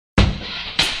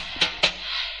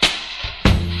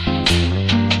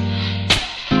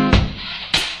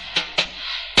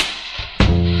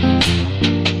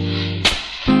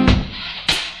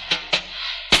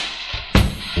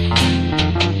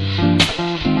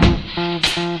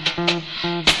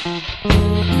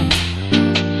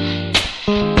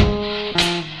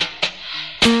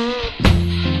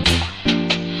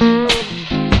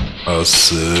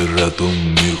რატომ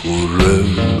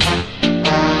მიყურებ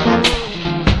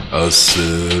ასე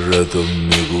რატომ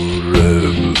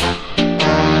მიყურებ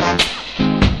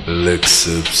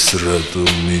ლექსებს რატომ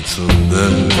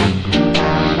მიწუნებ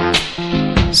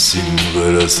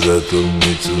სიმღერას რატომ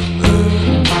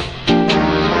მიწუნებ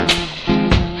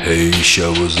ჰეი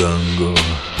შავო ზანგო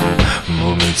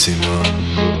მომეცი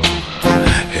მანგო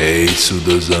ჰეი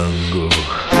ცუდო ზანგო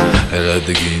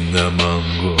რადგინა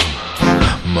მანგო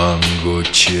მანგო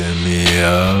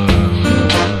ჩემია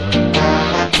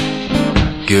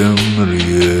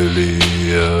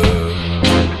გემრიელია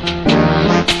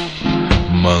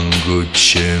მანგო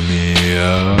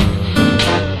ჩემია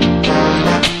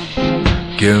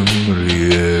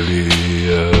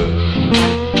გემრიელია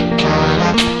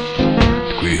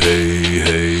თქვი ჰეი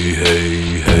ჰეი ჰეი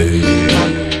ჰეი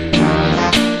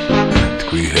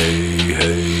თქვი ჰეი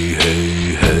ჰეი ჰეი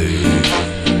ჰეი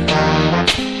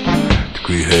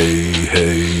თქვი ჰეი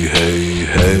ჰეი ჰეი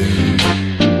ჰეი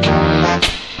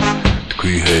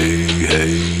თქვი ჰეი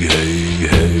ჰეი ჰეი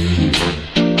ჰეი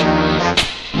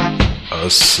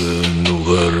ასე ნუ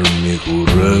ვერ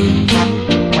მიყურებ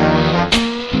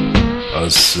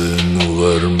ასე ნუ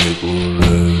ვერ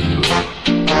მიყურებ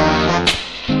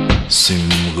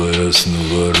სიმღერას ნუ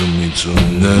ვერ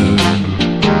მიწუნებ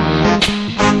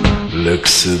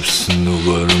ლექსებს ნუ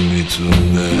ვერ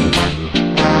მიწუნებ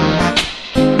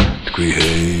თქვი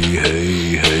ჰეი ჰეი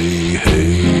ჰეი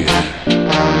ჰეი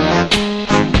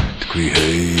თქვი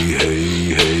ჰეი ჰეი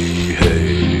ჰეი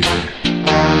ჰეი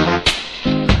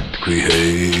თქვი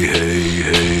ჰეი ჰეი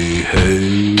ჰეი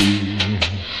ჰეი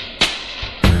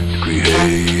თქვი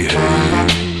ჰეი ჰეი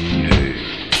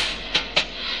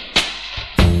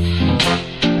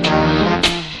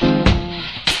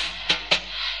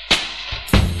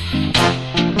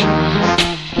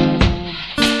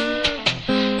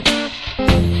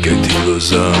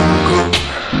Zango,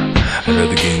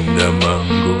 radginda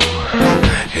mango,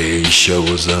 hey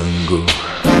shavo zango,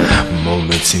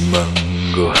 momeci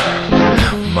mango,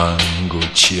 mango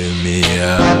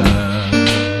chemia,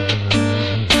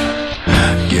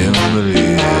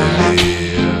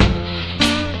 gemrielia,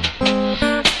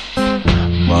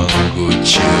 mango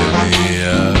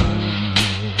chemia.